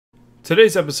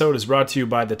Today's episode is brought to you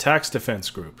by the Tax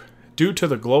Defense Group. Due to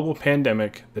the global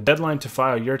pandemic, the deadline to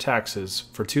file your taxes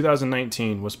for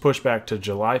 2019 was pushed back to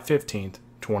July 15th,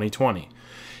 2020.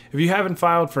 If you haven't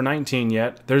filed for 19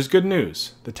 yet, there's good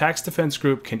news. The Tax Defense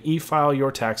Group can e-file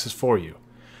your taxes for you.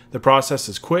 The process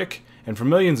is quick, and for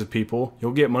millions of people,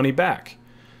 you'll get money back.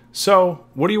 So,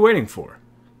 what are you waiting for?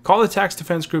 Call the Tax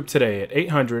Defense Group today at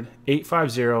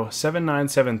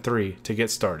 800-850-7973 to get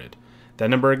started. That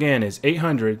number again is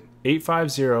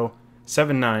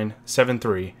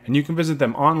 800-850-7973, and you can visit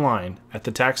them online at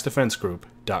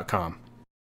thetaxdefensegroup.com.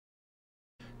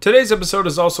 Today's episode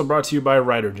is also brought to you by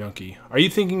Writer Junkie. Are you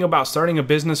thinking about starting a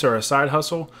business or a side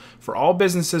hustle? For all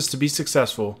businesses to be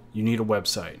successful, you need a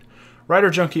website. Writer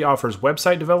Junkie offers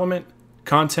website development,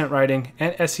 content writing,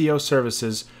 and SEO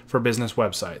services for business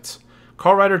websites.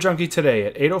 Call Writer Junkie today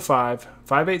at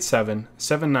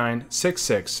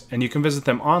 805-587-7966, and you can visit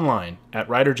them online at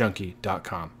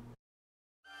writerjunkie.com.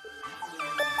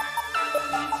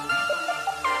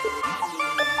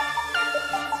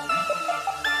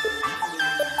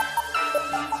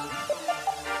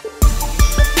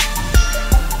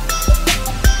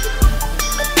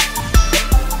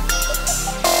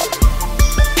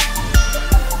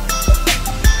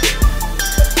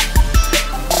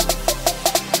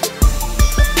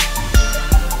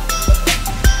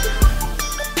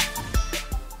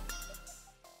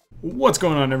 What's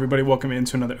going on, everybody? Welcome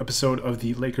into another episode of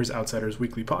the Lakers Outsiders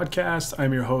Weekly Podcast.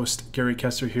 I'm your host, Gary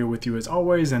Kester, here with you as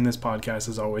always, and this podcast,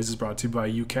 as always, is brought to you by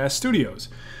UCast Studios.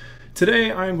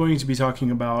 Today, I'm going to be talking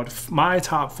about my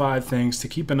top 5 things to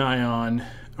keep an eye on,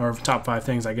 or top 5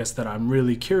 things, I guess, that I'm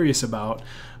really curious about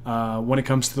when it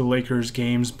comes to the Lakers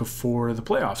games before the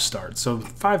playoffs start. So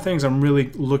 5 things I'm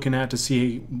really looking at to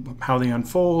see how they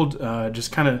unfold,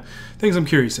 just kind of things I'm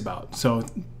curious about. So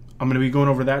I'm going to be going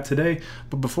over that today,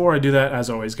 but before I do that, as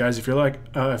always, guys, if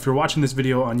you're watching this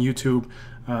video on YouTube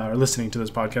or listening to this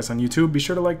podcast on YouTube, be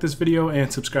sure to like this video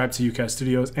and subscribe to UCast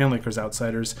Studios and Lakers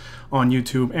Outsiders on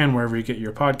YouTube and wherever you get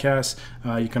your podcasts.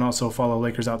 You can also follow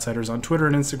Lakers Outsiders on Twitter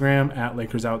and Instagram at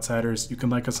Lakers Outsiders. You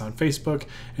can like us on Facebook,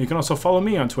 and you can also follow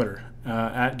me on Twitter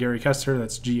at Gary Kester.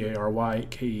 That's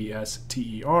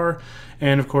GaryKester,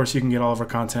 and of course, you can get all of our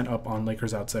content up on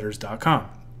LakersOutsiders.com.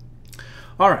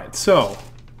 All right, so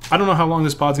I don't know how long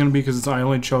this pod's going to be because I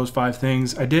only chose 5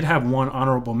 things. I did have one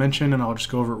honorable mention, and I'll just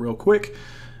go over it real quick.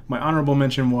 My honorable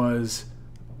mention was,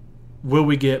 will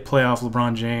we get playoff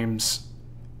LeBron James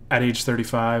at age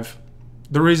 35?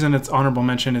 The reason it's honorable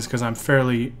mention is because I'm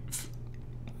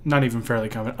not even fairly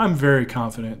confident. I'm very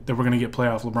confident that we're going to get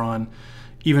playoff LeBron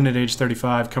even at age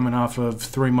 35, coming off of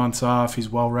 3 months off. He's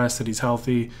well rested. He's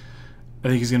healthy. I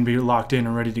think he's going to be locked in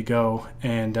and ready to go.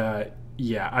 And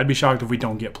yeah, I'd be shocked if we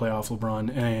don't get playoff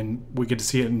LeBron and we get to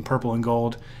see it in purple and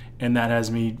gold, and that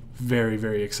has me very,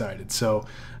 very excited. So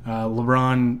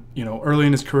LeBron, early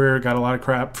in his career got a lot of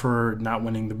crap for not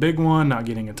winning the big one, not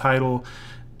getting a title,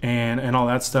 and all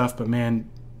that stuff. But man,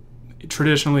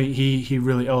 traditionally he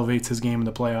really elevates his game in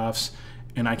the playoffs,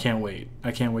 and I can't wait.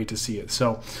 I can't wait to see it.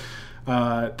 So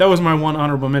that was my one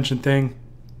honorable mention thing.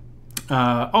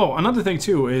 Another thing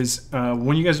too is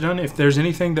when you guys are done, if there's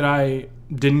anything that I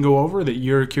didn't go over that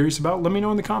you're curious about, let me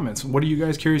know in the comments. What are you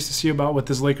guys curious to see about with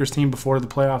this Lakers team before the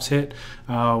playoffs hit?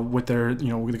 With their,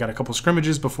 we got a couple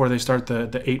scrimmages before they start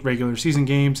the 8 regular season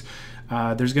games.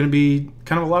 There's going to be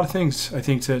kind of a lot of things, I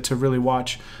think, to really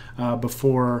watch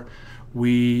before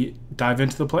we dive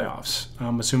into the playoffs,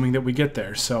 assuming that we get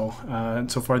there. So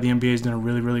far the NBA has done a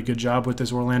really, really good job with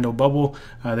this Orlando bubble.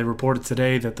 They reported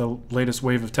today that the latest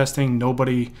wave of testing,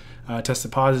 nobody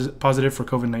tested positive for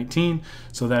COVID-19.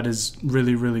 So that is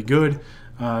really, really good.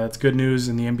 It's good news,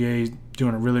 and the NBA is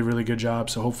doing a really, really good job.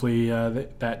 So hopefully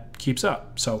that keeps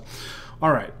up. So,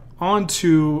 all right, on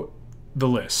to the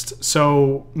list.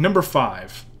 So number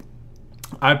 5,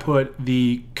 I put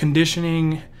the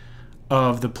conditioning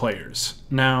of the players.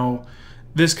 Now,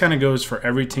 this kind of goes for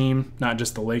every team, not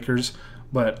just the Lakers,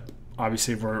 but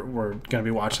obviously we're going to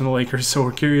be watching the Lakers, so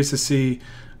we're curious to see.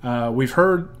 We've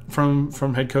heard from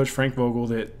head coach Frank Vogel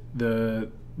that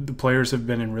the players have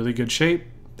been in really good shape.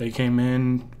 They came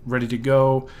in ready to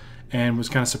go and was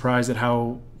kind of surprised at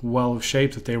how well of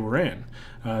shape that they were in.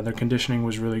 Their conditioning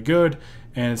was really good,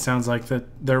 and it sounds like that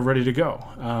they're ready to go.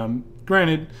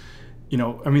 Granted,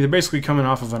 they're basically coming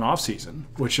off of an off season,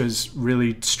 which is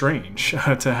really strange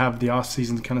to have the off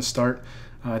season kind of start.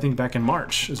 I think back in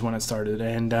March is when it started,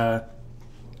 and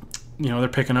they're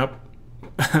picking up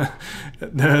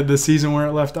the season where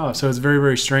it left off. So it's very,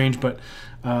 very strange. But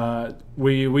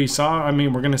we saw, I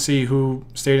mean, we're going to see who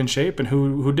stayed in shape and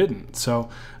who didn't. So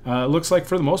it looks like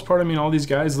for the most part, I mean, all these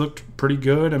guys looked pretty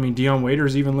good. I mean, Dion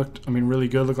Waiters even looked, I mean, really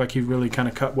good. Looked like he really kind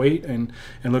of cut weight and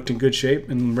looked in good shape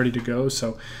and ready to go.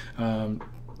 So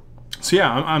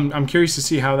yeah, I'm curious to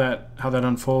see how that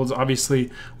unfolds.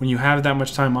 Obviously, when you have that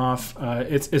much time off,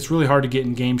 it's really hard to get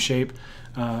in game shape,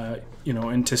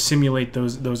 and to simulate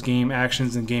those game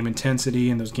actions and game intensity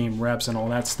and those game reps and all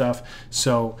that stuff.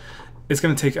 So it's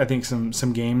going to take, I think,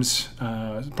 some games,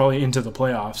 probably into the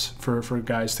playoffs for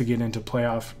guys to get into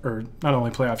playoff, or not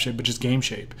only playoff shape, but just game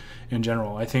shape in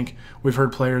general. I think we've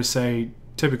heard players say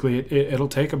typically it'll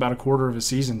take about a quarter of a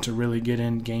season to really get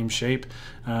in game shape,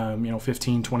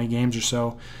 15, 20 games or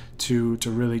so to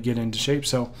really get into shape.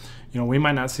 So, we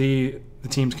might not see the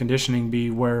team's conditioning be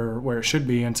where it should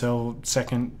be until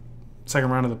second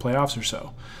round of the playoffs or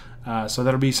so. So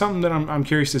that'll be something that I'm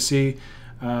curious to see,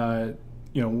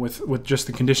 with just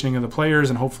the conditioning of the players,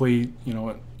 and hopefully,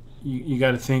 you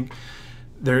got to think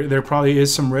there probably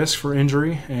is some risk for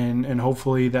injury, and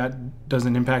hopefully that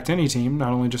doesn't impact any team,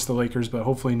 not only just the Lakers, but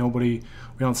hopefully we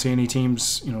don't see any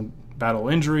teams, battle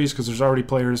injuries, because there's already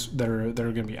players that are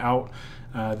going to be out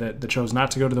that chose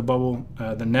not to go to the bubble.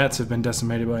 The Nets have been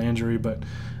decimated by injury, but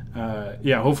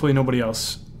hopefully nobody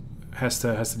else has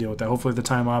to deal with that. Hopefully the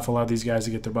time off allowed these guys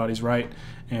to get their bodies right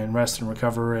and rest and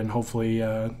recover, and hopefully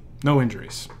no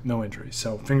injuries.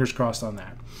 So fingers crossed on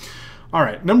that. All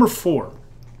right, number 4.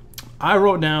 I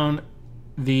wrote down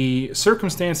the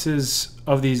circumstances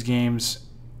of these games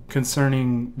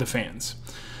concerning the fans.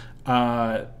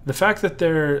 The fact that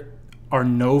there are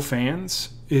no fans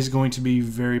is going to be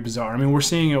very bizarre. I mean, we're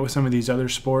seeing it with some of these other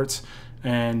sports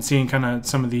and seeing kind of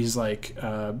some of these, like,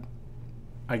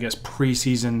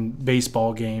 preseason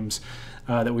baseball games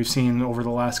that we've seen over the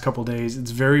last couple days.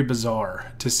 It's very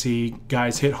bizarre to see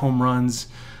guys hit home runs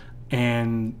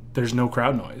and there's no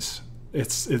crowd noise.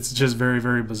 It's just very,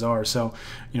 very bizarre. So,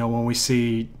 when we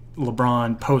see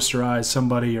LeBron posterize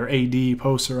somebody or AD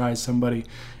posterize somebody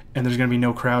and there's going to be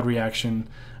no crowd reaction,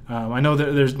 I know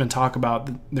that there's been talk about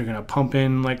they're going to pump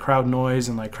in like crowd noise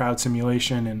and like crowd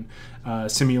simulation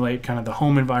and simulate kind of the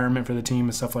home environment for the team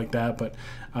and stuff like that, but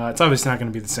it's obviously not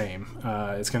going to be the same.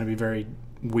 It's going to be very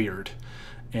weird.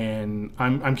 And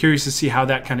I'm curious to see how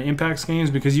that kind of impacts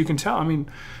games, because you can tell, I mean,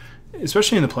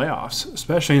 especially in the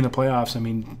playoffs, I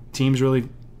mean, teams really,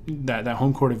 that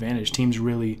home court advantage, teams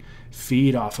really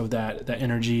feed off of that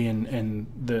energy and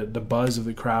the buzz of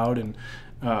the crowd, and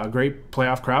a great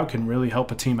playoff crowd can really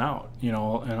help a team out, in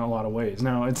a lot of ways.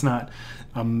 Now, it's not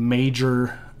a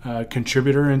major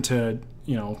contributor into,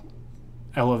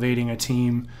 elevating a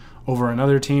team over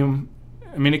another team.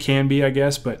 I mean, it can be, I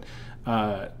guess, but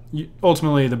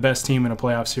ultimately the best team in a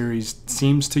playoff series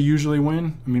seems to usually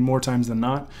win. I mean, more times than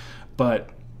not. But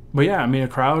yeah, I mean, a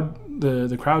crowd,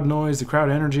 the crowd noise, the crowd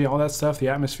energy, all that stuff, the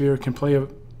atmosphere can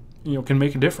can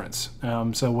make a difference.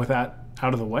 So with that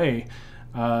out of the way,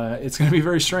 it's going to be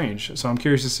very strange. So I'm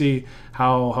curious to see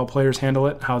how players handle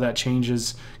it, how that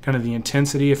changes kind of the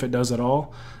intensity, if it does at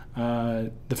all.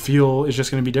 The feel is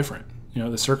just going to be different.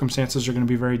 The circumstances are going to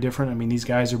be very different. I mean, these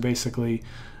guys are basically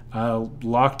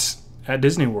locked at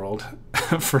Disney World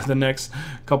for the next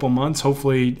couple months,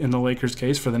 hopefully in the Lakers'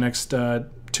 case for the next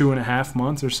 2.5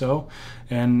 months or so,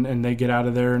 and they get out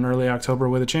of there in early October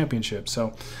with a championship.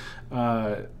 So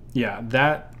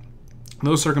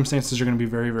those circumstances are going to be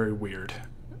very, very weird,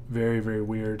 very, very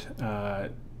weird,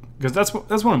 because that's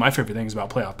one of my favorite things about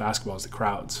playoff basketball is the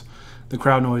crowds. The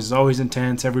crowd noise is always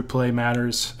intense. Every play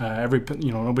matters.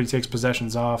 Nobody takes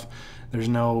possessions off. There's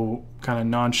no kind of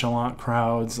nonchalant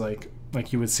crowds like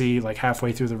you would see like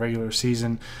halfway through the regular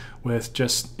season with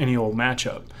just any old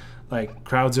matchup. Like,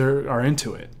 crowds are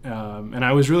into it. And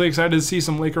I was really excited to see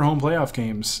some Laker home playoff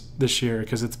games this year,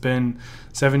 because it's been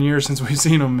 7 years since we've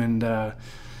seen them. And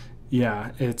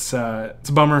it's a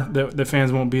bummer that the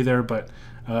fans won't be there, but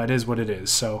it is what it is.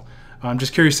 So I'm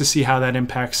just curious to see how that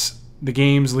impacts the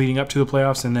games leading up to the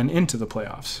playoffs and then into the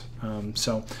playoffs.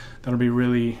 So that'll be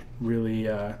really, really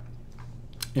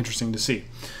interesting to see.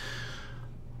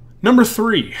 Number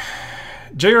 3,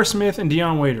 J.R. Smith and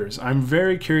Dion Waiters. I'm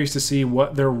very curious to see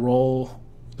what the roles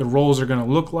are going to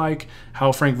look like,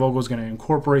 how Frank Vogel is going to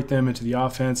incorporate them into the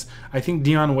offense. I think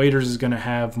Dion Waiters is going to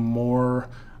have more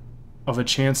of a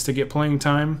chance to get playing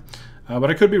time,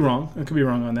 but I could be wrong. I could be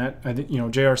wrong on that. I think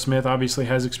J.R. Smith obviously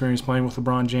has experience playing with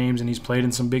LeBron James, and he's played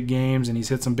in some big games, and he's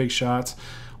hit some big shots.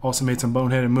 Also made some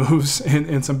boneheaded moves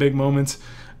in some big moments.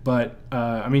 But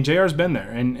J.R.'s been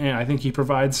there, and I think he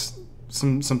provides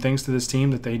some things to this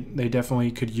team that they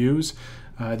definitely could use.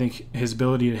 I think his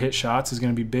ability to hit shots is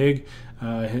going to be big.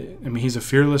 I mean, he's a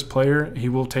fearless player. He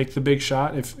will take the big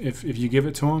shot if you give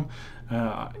it to him.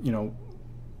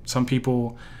 Some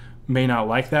people may not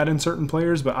like that in certain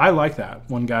players, but I like that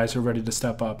when guys are ready to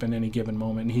step up in any given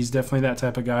moment. And he's definitely that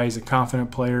type of guy. He's a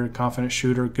confident player, confident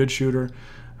shooter, good shooter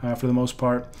for the most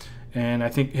part. And I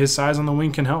think his size on the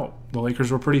wing can help. The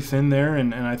Lakers were pretty thin there,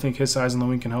 and I think his size on the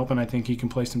wing can help, and I think he can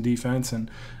play some defense,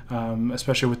 and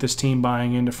especially with this team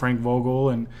buying into Frank Vogel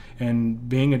and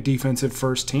being a defensive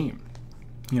first team.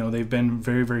 They've been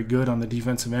very, very good on the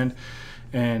defensive end.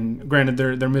 And granted,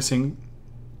 they're missing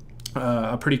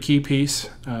a pretty key piece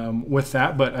with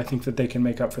that, but I think that they can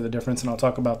make up for the difference, and I'll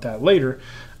talk about that later.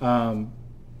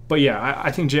 But yeah,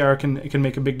 I think JR can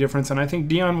make a big difference, and I think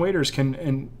Dion Waiters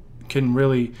can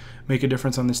really make a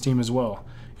difference on this team as well.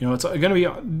 It's going to be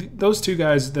those two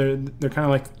guys. They're kind of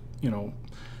like,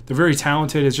 they're very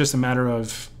talented. It's just a matter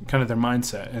of kind of their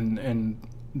mindset and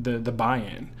the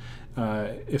buy-in.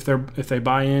 If they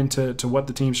buy into what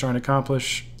the team's trying to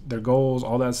accomplish, their goals,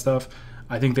 all that stuff,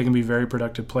 I think they can be very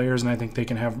productive players, and I think they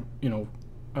can have an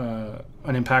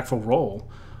impactful role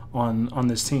on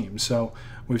this team. So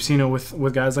we've seen it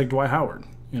with guys like Dwight Howard.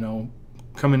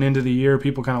 Coming into the year,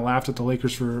 people kind of laughed at the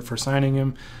Lakers for signing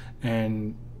him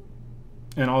and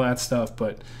all that stuff,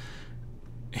 but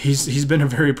he's been a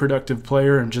very productive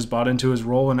player and just bought into his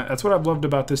role, and that's what I've loved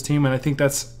about this team. And I think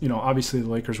that's, obviously the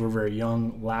Lakers were very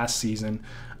young last season,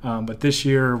 but this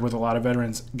year with a lot of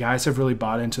veterans, guys have really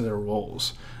bought into their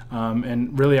roles.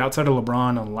 And really outside of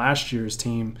LeBron on last year's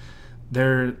team,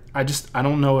 I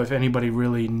don't know if anybody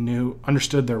really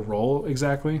understood their role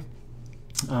exactly.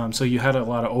 So you had a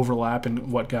lot of overlap in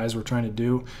what guys were trying to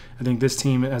do. I think this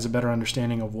team has a better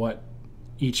understanding of what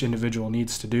each individual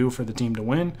needs to do for the team to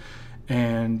win.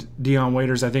 And Dion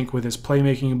Waiters, I think with his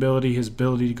playmaking ability, his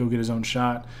ability to go get his own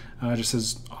shot, just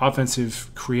his offensive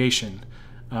creation,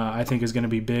 I think is going to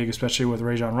be big, especially with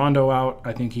Rajon Rondo out.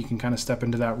 I think he can kind of step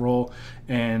into that role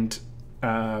and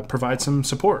provide some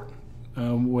support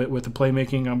with the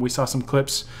playmaking. We saw some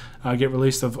clips get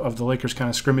released of the Lakers kind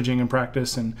of scrimmaging in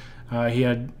practice, and he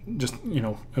had just,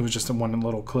 it was just one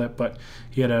little clip, but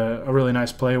he had a really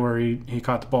nice play where he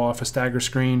caught the ball off a stagger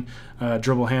screen,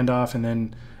 dribble handoff, and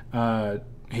then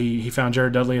he found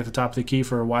Jared Dudley at the top of the key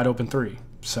for a wide open three.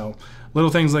 So little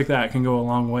things like that can go a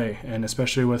long way, and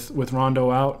especially with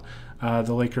Rondo out,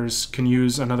 the Lakers can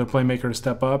use another playmaker to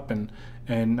step up, and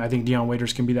I think Dion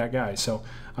Waiters can be that guy. So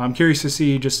I'm curious to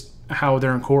see just how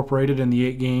they're incorporated in the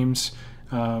 8 games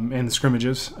and the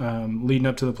scrimmages leading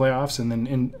up to the playoffs and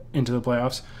then into the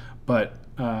playoffs. But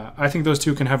I think those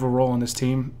two can have a role on this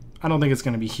team. I don't think it's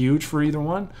going to be huge for either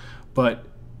one, but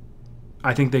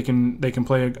I think they can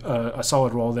play a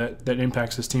solid role that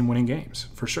impacts this team winning games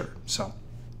for sure. So,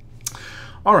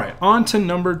 all right, on to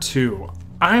number 2.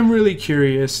 I'm really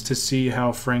curious to see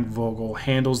how Frank Vogel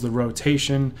handles the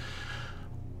rotation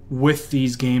with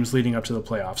these games leading up to the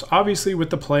playoffs. Obviously, with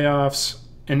the playoffs,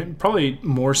 and probably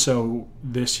more so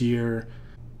this year,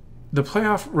 the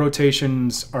playoff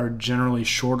rotations are generally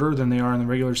shorter than they are in the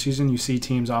regular season. You see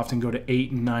teams often go to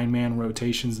 8 and 9-man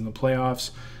rotations in the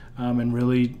playoffs, and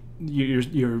really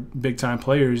your big-time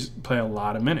players play a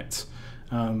lot of minutes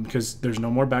because there's no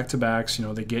more back-to-backs.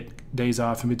 They get days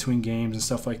off in between games and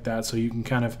stuff like that, so you can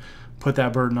kind of put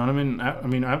that burden on them. And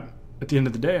at the end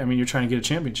of the day, you're trying to get a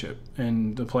championship,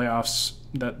 and the playoffs,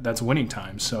 that's winning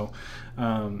time. So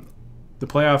the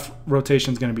playoff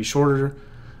rotation is going to be shorter,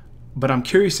 but I'm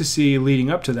curious to see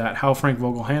leading up to that how Frank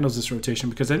Vogel handles this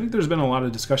rotation, because I think there's been a lot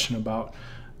of discussion about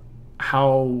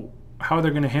how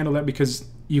they're going to handle that, because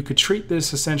you could treat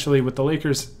this essentially with the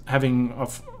Lakers having I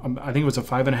think it was a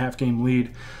 5.5 game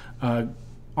lead for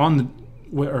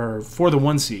the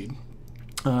 1 seed.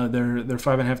 They're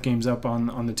 5.5 games up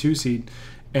on the 2 seed,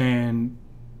 and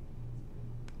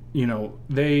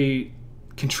they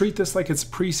can treat this like it's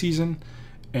preseason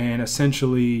and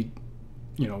essentially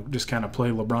just kind of play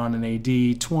LeBron and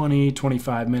AD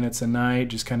 20-25 minutes a night,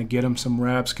 just kind of get them some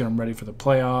reps, get them ready for the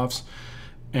playoffs,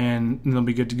 and they'll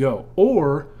be good to go.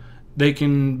 Or they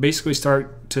can basically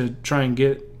start to try and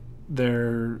get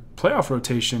their playoff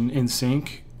rotation in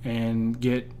sync and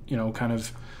get kind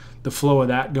of the flow of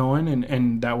that going,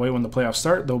 and that way when the playoffs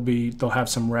start, they'll have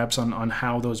some reps on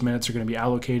how those minutes are going to be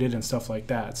allocated and stuff like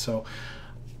that. So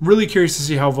really curious to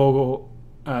see how Vogel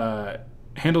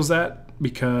handles that,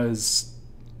 because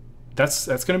that's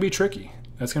going to be tricky.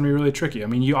 That's going to be really tricky.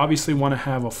 You obviously want to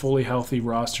have a fully healthy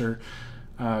roster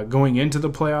going into the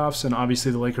playoffs, and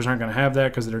obviously the Lakers aren't going to have that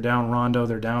because they're down Rondo,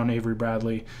 they're down Avery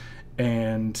Bradley,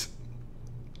 and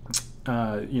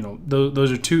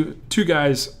those are two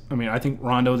guys. I think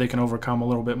Rondo they can overcome a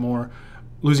little bit more,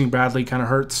 losing Bradley kind of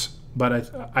hurts,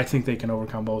 but I think they can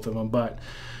overcome both of them. But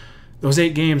those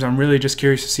 8 games, I'm really just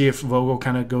curious to see if Vogel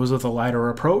kind of goes with a lighter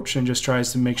approach and just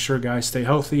tries to make sure guys stay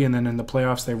healthy, and then in the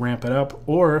playoffs they ramp it up,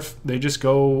 or if they just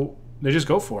go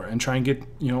for it and try and get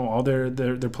all their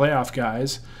playoff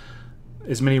guys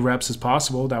as many reps as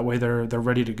possible. That way they're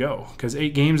ready to go, because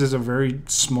 8 games is a very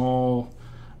small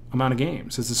amount of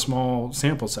games. It's a small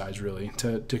sample size, really,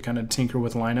 to kind of tinker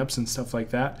with lineups and stuff like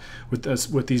that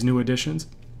with these new additions.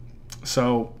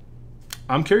 So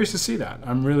I'm curious to see that.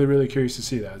 I'm really, really curious to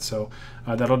see that. So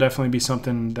that'll definitely be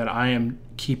something that I am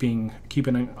keeping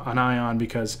an eye on,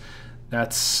 because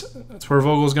that's where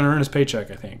Vogel's going to earn his paycheck,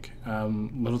 I think.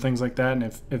 Little things like that. And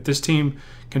if this team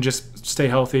can just stay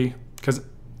healthy, because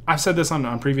I've said this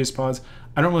on previous pods,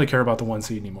 I don't really care about the 1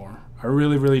 seed anymore. I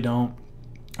really, really don't.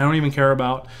 I don't even care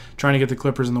about trying to get the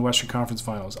Clippers in the Western Conference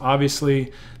Finals.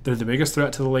 Obviously, they're the biggest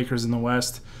threat to the Lakers in the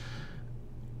West,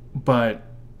 but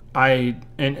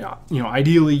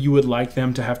ideally you would like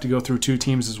them to have to go through 2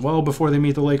 teams as well before they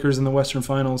meet the Lakers in the Western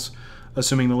Finals,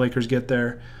 assuming the Lakers get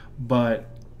there. But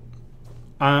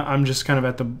I'm just kind of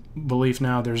at the belief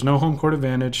now there's no home court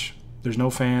advantage, there's no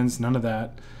fans, none of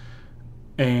that,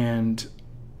 and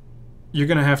you're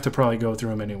going to have to probably go through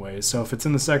them anyways. So if it's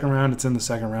in the second round, it's in the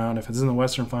second round. If it's in the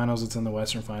Western Finals, it's in the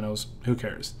Western Finals. Who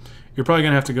cares? You're probably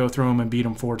going to have to go through them and beat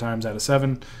them 4 times out of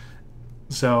 7.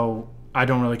 So I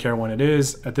don't really care when it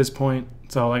is at this point.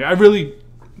 So I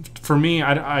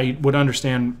would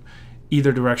understand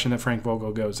either direction that Frank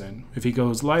Vogel goes in. If he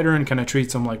goes lighter and kind of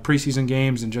treats them like preseason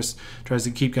games and just tries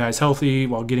to keep guys healthy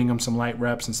while getting them some light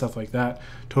reps and stuff like that,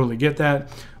 totally get that.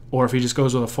 Or if he just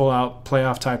goes with a full-out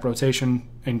playoff-type rotation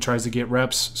and tries to get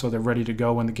reps so they're ready to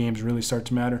go when the games really start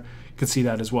to matter, you can see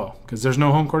that as well, because there's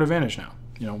no home court advantage now.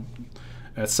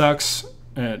 That sucks.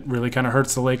 It really kind of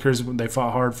hurts the Lakers. They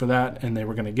fought hard for that, and they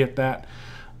were going to get that.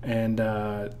 And,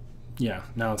 now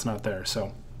it's not there.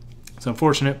 So it's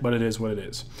unfortunate, but it is what it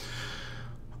is.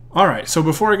 All right, so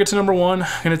before I get to number 1,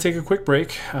 I'm going to take a quick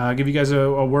break, give you guys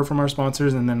a word from our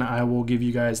sponsors, and then I will give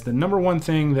you guys the number 1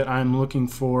 thing that I'm looking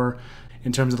for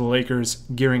in terms of the Lakers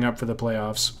gearing up for the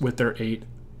playoffs with their 8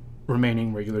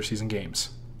 remaining regular season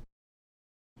games.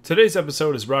 Today's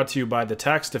episode is brought to you by the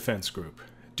Tax Defense Group.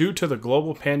 Due to the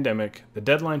global pandemic, the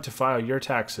deadline to file your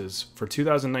taxes for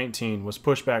 2019 was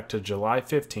pushed back to July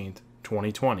 15th,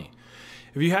 2020.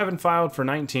 If you haven't filed for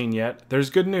 19 yet,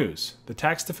 there's good news. The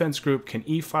Tax Defense Group can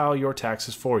e-file your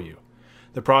taxes for you.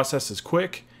 The process is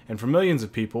quick, and for millions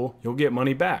of people, you'll get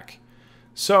money back.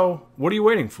 So, what are you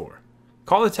waiting for?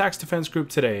 Call the Tax Defense Group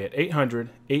today at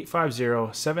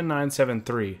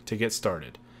 800-850-7973 to get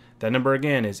started. That number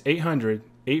again is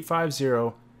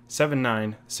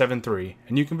 800-850-7973,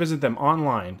 and you can visit them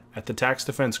online at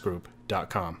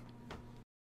thetaxdefensegroup.com.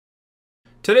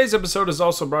 Today's episode is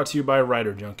also brought to you by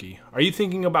Writer Junkie. Are you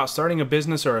thinking about starting a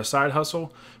business or a side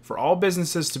hustle? For all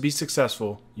businesses to be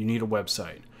successful, you need a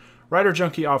website. Writer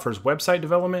Junkie offers website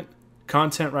development,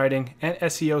 content writing, and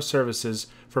SEO services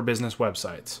for business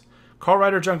websites. Call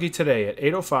Writer Junkie today at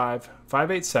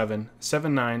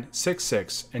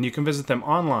 805-587-7966, and you can visit them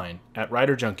online at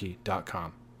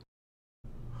writerjunkie.com.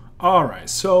 All right,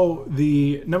 so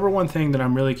the number 1 thing that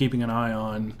I'm really keeping an eye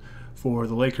on for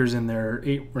the Lakers in their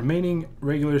 8 remaining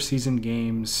regular season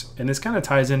games, and this kind of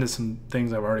ties into some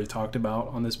things I've already talked about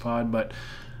on this pod, but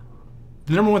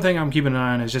the number 1 thing I'm keeping an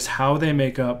eye on is just how they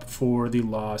make up for the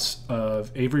loss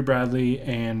of Avery Bradley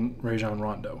and Rajon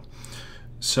Rondo.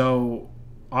 So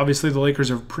obviously the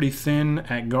Lakers are pretty thin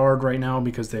at guard right now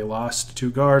because they lost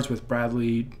 2 guards, with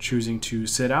Bradley choosing to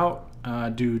sit out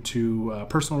due to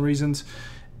personal reasons,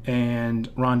 and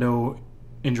Rondo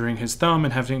injuring his thumb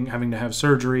and having to have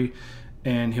surgery,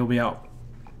 and he'll be out.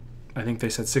 I think they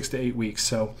said 6 to 8 weeks,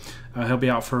 so he'll be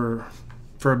out for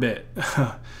a bit.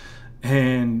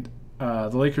 And the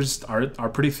Lakers are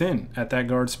pretty thin at that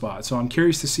guard spot, so I'm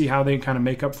curious to see how they kind of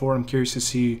make up for it. I'm curious to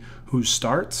see who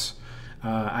starts.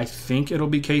 I think it'll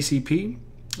be KCP.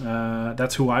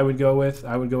 That's who I would go with.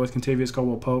 I would go with Contavious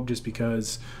Caldwell-Pope, just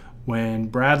because when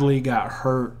Bradley got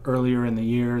hurt earlier in the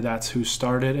year, that's who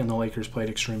started, and the Lakers played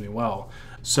extremely well.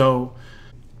 So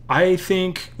I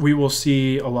think we will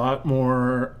see a lot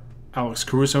more Alex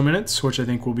Caruso minutes, which I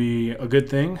think will be a good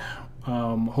thing.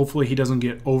 Hopefully he doesn't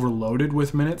get overloaded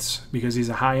with minutes, because he's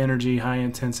a high energy, high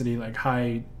intensity,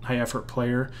 high effort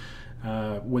player.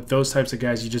 With those types of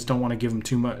guys, you just don't want to give them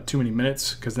too many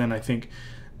minutes, because then I think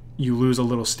you lose a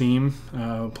little steam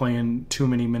playing too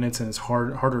many minutes, and it's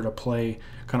harder to play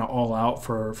kind of all out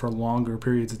for longer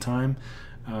periods of time.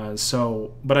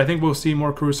 But I think we'll see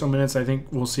more Caruso minutes. I think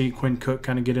we'll see Quinn Cook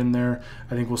kind of get in there.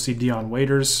 I think we'll see Dion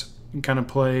Waiters kind of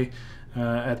play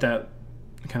at that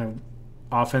kind of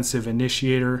offensive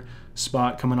initiator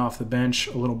spot coming off the bench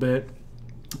a little bit.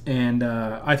 And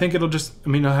I think it'll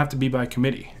have to be by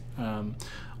committee.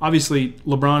 Obviously,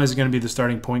 LeBron is going to be the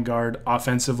starting point guard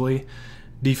offensively.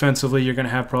 Defensively, you're going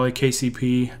to have probably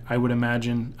KCP, I would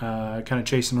imagine, kind of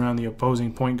chasing around the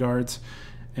opposing point guards.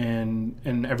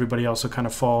 And everybody else will kind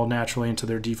of fall naturally into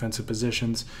their defensive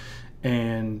positions.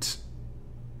 And,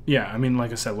 yeah, I mean,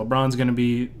 like I said, LeBron's going to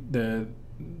be the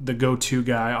go-to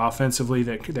guy offensively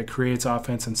that creates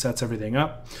offense and sets everything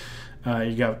up.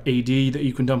 You got AD that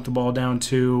you can dump the ball down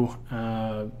to.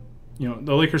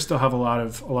 The Lakers still have a lot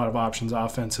of options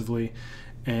offensively,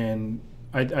 and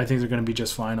I think they're going to be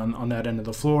just fine on that end of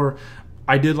the floor.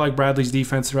 I did like Bradley's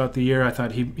defense throughout the year. I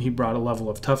thought he brought a level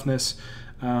of toughness,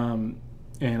 and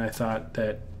I thought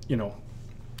that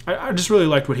I just really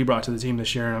liked what he brought to the team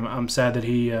this year. And I'm sad that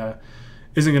he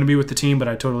isn't going to be with the team, but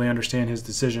I totally understand his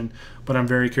decision. But I'm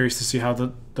very curious to see how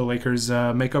the Lakers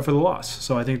make up for the loss.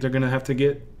 So I think they're going to have to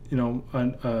get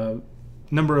a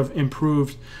number of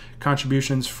improved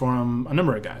contributions from a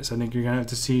number of guys. I think you're going to have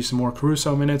to see some more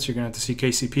Caruso minutes. You're going to have to see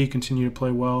KCP continue to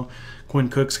play well. Quinn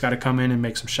Cook's got to come in and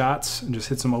make some shots and just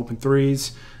hit some open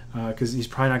threes because he's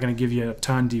probably not going to give you a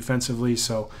ton defensively.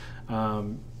 So,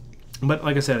 but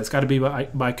like I said, it's got to be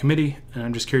by committee, and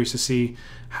I'm just curious to see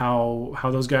how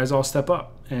those guys all step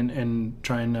up and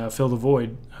try and fill the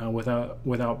void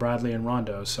without Bradley and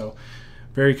Rondo. So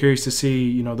very curious to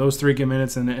see those three get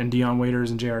minutes and Dion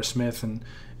Waiters and J.R. Smith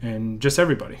and just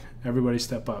everybody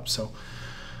step up. So,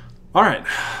 all right,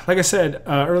 like I said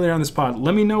earlier on this pod,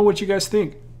 let me know what you guys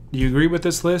think. Do you agree with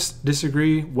this list?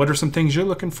 Disagree? What are some things you're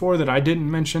looking for that I didn't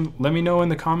mention? Let me know in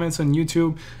the comments on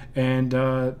YouTube, and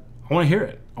I want to hear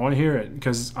it. I want to hear it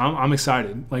because I'm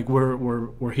excited. Like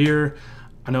we're here.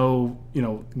 I know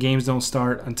games don't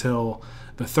start until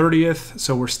the 30th,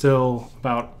 so we're still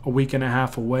about a week and a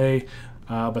half away.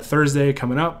 But Thursday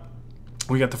coming up,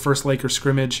 we got the first Lakers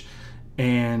scrimmage,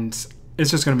 and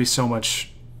it's just going to be so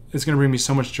much. It's going to bring me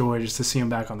so much joy just to see him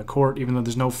back on the court, even though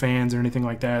there's no fans or anything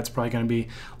like that. It's probably going to be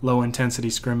low intensity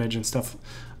scrimmage and stuff,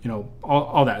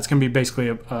 all that. It's going to be basically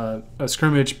a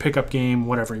scrimmage, pickup game,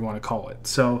 whatever you want to call it.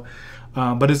 So,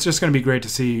 but it's just going to be great to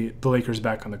see the Lakers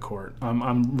back on the court.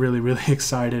 I'm really, really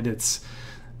excited.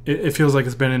 It feels like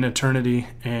it's been an eternity,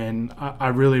 and I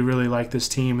really, really like this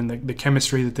team and the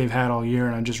chemistry that they've had all year,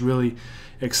 and I'm just really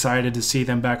excited to see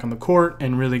them back on the court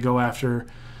and really go after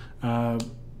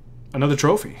another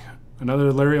trophy,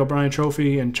 another Larry O'Brien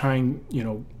trophy, and try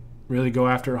and really go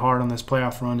after it hard on this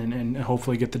playoff run and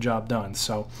hopefully get the job done.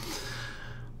 So,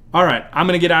 all right, I'm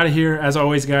going to get out of here. As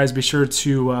always, guys, be sure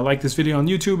to like this video on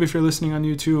YouTube if you're listening on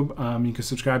YouTube. You can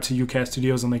subscribe to UCast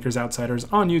Studios and Lakers Outsiders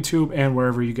on YouTube and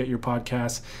wherever you get your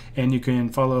podcasts. And you can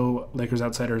follow Lakers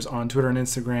Outsiders on Twitter and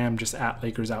Instagram, just at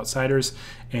Lakers Outsiders.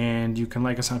 And you can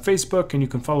like us on Facebook, and you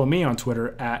can follow me on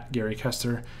Twitter at Gary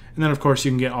Kester. And then, of course,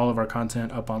 you can get all of our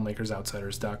content up on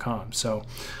LakersOutsiders.com. So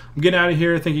I'm getting out of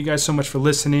here. Thank you guys so much for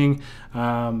listening.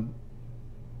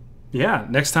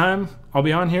 Next time I'll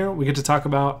be on here, we get to talk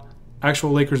about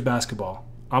actual Lakers basketball.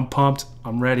 I'm pumped.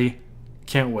 I'm ready.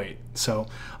 Can't wait. So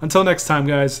until next time,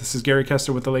 guys, this is Gary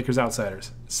Kester with the Lakers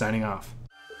Outsiders, signing off.